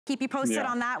Keep you posted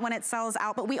on that when it sells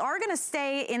out. But we are gonna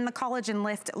stay in the Collagen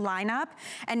Lift lineup.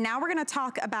 And now we're gonna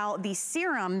talk about the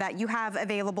serum that you have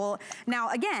available. Now,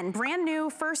 again, brand new,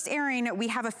 first airing. We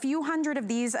have a few hundred of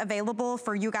these available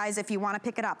for you guys if you wanna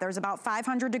pick it up. There's about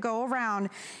 500 to go around.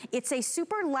 It's a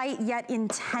super light yet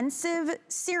intensive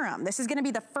serum. This is gonna be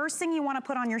the first thing you wanna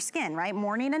put on your skin, right?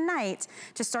 Morning and night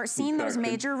to start seeing those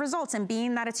major results. And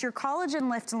being that it's your Collagen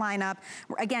Lift lineup,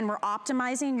 again, we're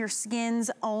optimizing your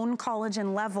skin's own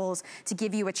collagen level to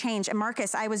give you a change. And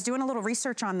Marcus, I was doing a little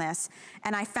research on this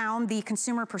and I found the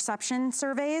consumer perception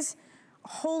surveys.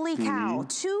 Holy cow,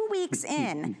 2 weeks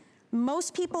in,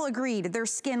 most people agreed their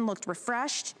skin looked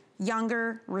refreshed,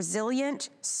 younger, resilient,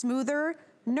 smoother,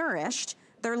 nourished.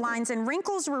 Their lines and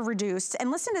wrinkles were reduced.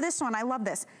 And listen to this one, I love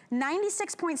this.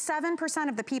 96.7%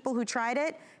 of the people who tried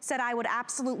it said I would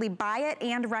absolutely buy it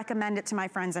and recommend it to my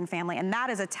friends and family. And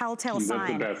that is a telltale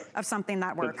sign of something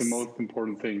that works. That's the most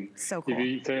important thing. So cool. If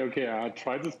you say, okay, I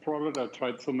tried this product, I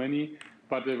tried so many,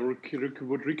 but I would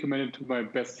recommend it to my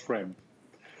best friend.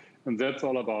 And that's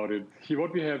all about it.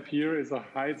 What we have here is the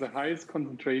highest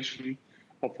concentration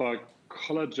of a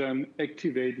collagen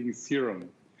activating serum.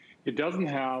 It doesn't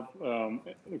have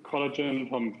collagen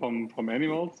from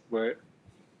animals,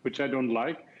 which I don't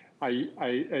like.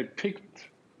 I picked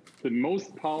the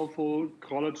most powerful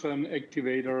collagen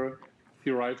activator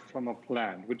derived from a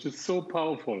plant, which is so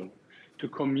powerful to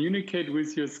communicate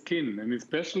with your skin. And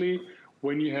especially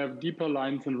when you have deeper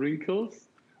lines and wrinkles,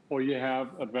 or you have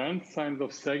advanced signs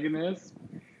of sagginess,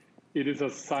 it is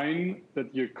a sign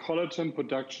that your collagen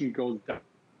production goes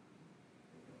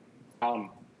down.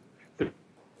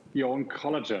 Your own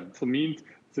collagen. So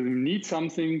you need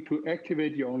something to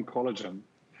activate your own collagen,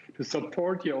 to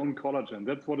support your own collagen.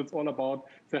 That's what it's all about.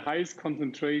 The highest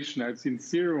concentration. I've seen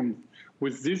serums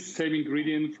with this same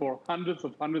ingredient for hundreds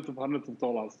of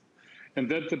dollars. And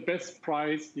that's the best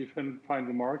price you can find in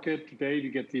the market. Today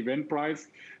you get the event price.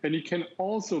 And you can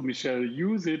also, Michelle,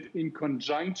 use it in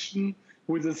conjunction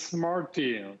with a smart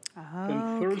deal.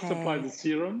 Then first apply the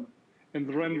serum, and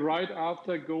then right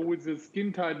after go with the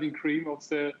skin tightening cream of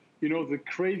the, the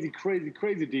crazy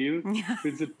deal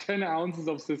with the 10 ounces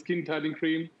of the skin tightening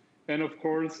cream, and of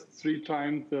course 3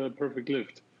 times the perfect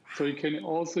lift. So you can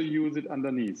also use it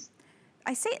underneath.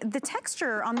 I say the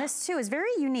texture on this too is very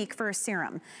unique for a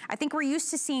serum. I think we're used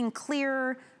to seeing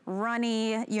clear,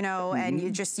 runny, and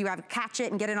you have to catch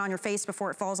it and get it on your face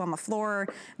before it falls on the floor.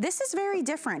 This is very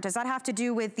different. Does that have to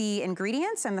do with the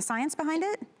ingredients and the science behind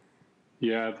it?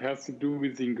 Yeah, it has to do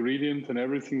with the ingredients and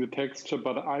everything, the texture,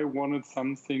 but I wanted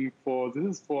something this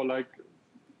is for like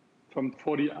from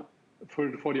 40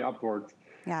 upwards.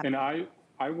 Yeah. And I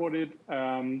wanted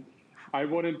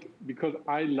because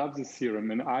I love the serum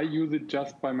and I use it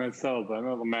just by myself. I'm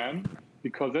a man,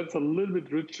 because that's a little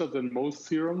bit richer than most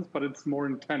serums, but it's more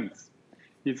intense.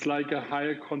 It's like a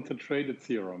higher concentrated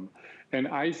serum. And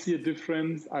I see a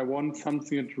difference. I want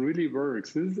something that really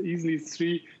works. This is easily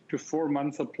 3 to 4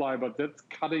 months supply, but that's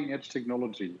cutting edge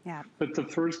technology. Yeah. That's the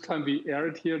first time we air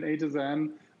it here in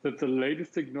HSN. That's the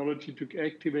latest technology to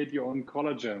activate your own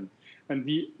collagen. And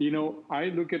I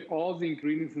look at all the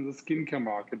ingredients in the skincare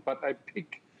market, but I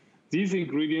pick these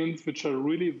ingredients which are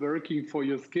really working for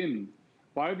your skin.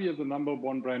 Why we are the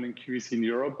 #1 brand in QVC in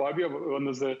Europe? Why we are one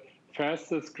of the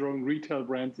fastest growing retail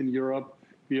brands in Europe?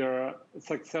 We are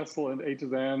successful in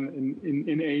HSN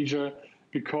in Asia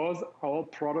because our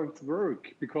products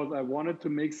work, because I wanted to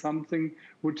make something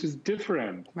which is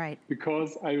different. Right.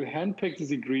 Because I handpick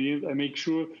these ingredients, I make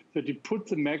sure that you put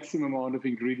the maximum amount of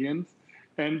ingredients.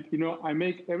 And, I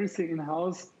make everything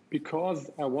in-house because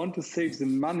I want to save the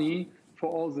money for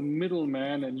all the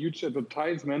middlemen and huge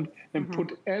advertisement and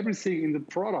put everything in the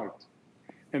product.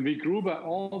 And we grew by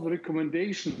all the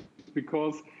recommendations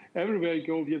because everywhere you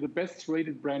go, we are the best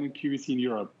rated brand in QVC in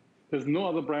Europe. There's no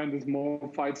other brand with more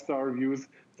 5-star reviews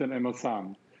than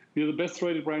Asam. We are the best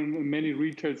rated brand in many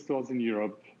retail stores in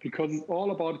Europe because it's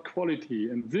all about quality.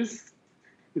 And this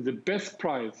is the best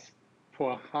price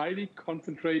for a highly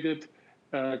concentrated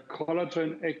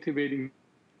collagen activating.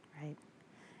 Right.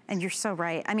 And you're so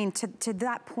right. I mean, to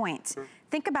that point,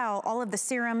 think about all of the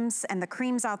serums and the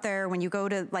creams out there. When you go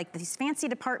to like these fancy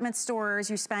department stores,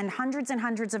 you spend hundreds and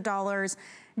hundreds of dollars.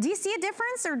 Do you see a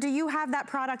difference, or do you have that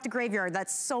product graveyard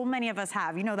that so many of us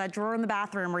have? That drawer in the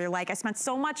bathroom where you're like, I spent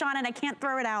so much on it, I can't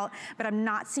throw it out, but I'm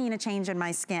not seeing a change in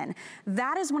my skin.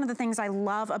 That is one of the things I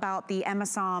love about the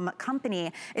Asam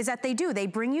company, is that they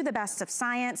bring you the best of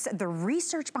science, the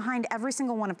research behind every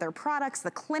single one of their products,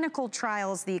 the clinical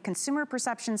trials, the consumer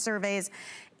perception surveys.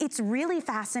 It's really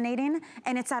fascinating,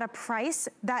 and it's at a price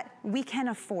that we can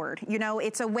afford.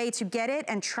 It's a way to get it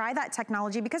and try that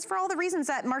technology, because for all the reasons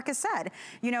that Marcus said,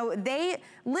 You know, they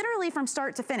literally from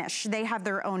start to finish, they have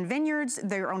their own vineyards,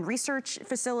 their own research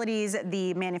facilities,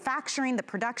 the manufacturing, the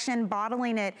production,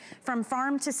 bottling it from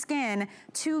farm to skin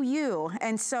to you.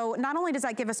 And so not only does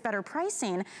that give us better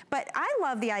pricing, but I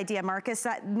love the idea, Marcus,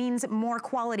 that means more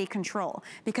quality control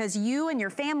because you and your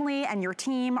family and your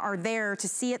team are there to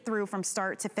see it through from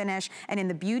start to finish. And in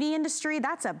the beauty industry,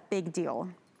 that's a big deal.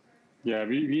 Yeah,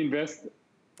 we invest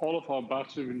all of our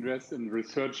budget, we invest in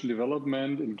research and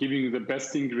development and giving you the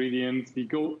best ingredients. We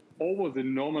go over the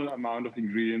normal amount of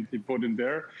ingredients we put in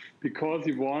there because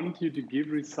we want you to give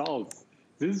results.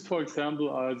 This is, for example,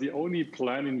 the only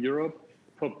plant in Europe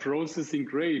for processing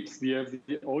grapes. We have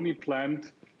the only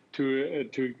plant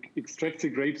to extract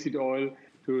the grapeseed oil,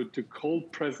 to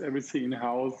cold press everything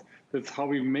in-house. That's how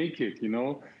we make it, you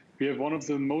know. We have one of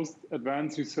the most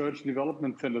advanced research and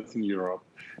development centers in Europe.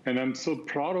 And I'm so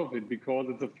proud of it because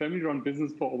it's a family-run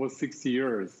business for over 60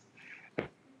 years.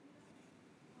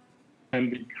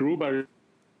 And we grew by,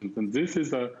 and this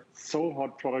is a so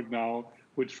hot product now,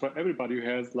 which for everybody who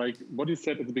has, like what you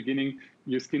said at the beginning,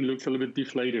 your skin looks a little bit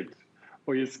deflated,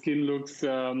 or your skin looks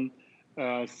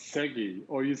saggy,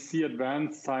 or you see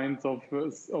advanced signs of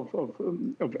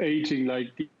aging, like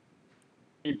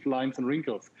deep lines and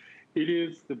wrinkles. It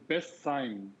is the best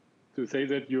sign to say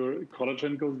that your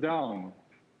collagen goes down.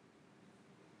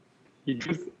 You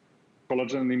don't use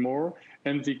collagen anymore,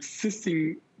 and the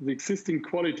existing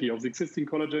quality of the existing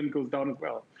collagen goes down as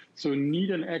well. So you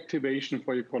need an activation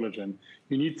for your collagen.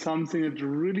 You need something that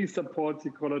really supports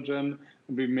your collagen,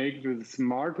 and we make it with the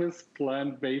smartest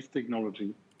plant-based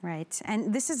technology. Right,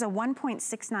 and this is a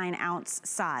 1.69 ounce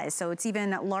size, so it's even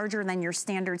larger than your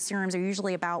standard serums are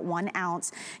usually about 1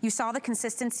 ounce. You saw the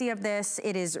consistency of this.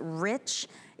 It is rich.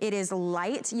 It is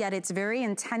light, yet it's very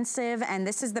intensive, and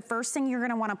this is the first thing you're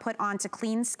gonna wanna put onto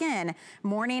clean skin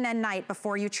morning and night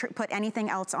before you put anything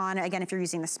else on. Again, if you're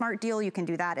using the Smart Deal, you can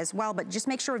do that as well, but just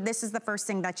make sure this is the first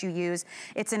thing that you use.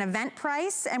 It's an event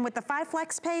price, and with the 5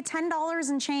 Flex Pay, $10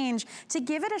 and change to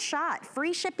give it a shot.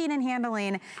 Free shipping and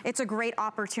handling. It's a great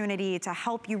opportunity to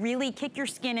help you really kick your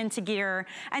skin into gear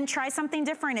and try something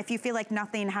different if you feel like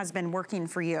nothing has been working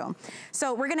for you.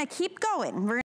 So we're gonna keep going.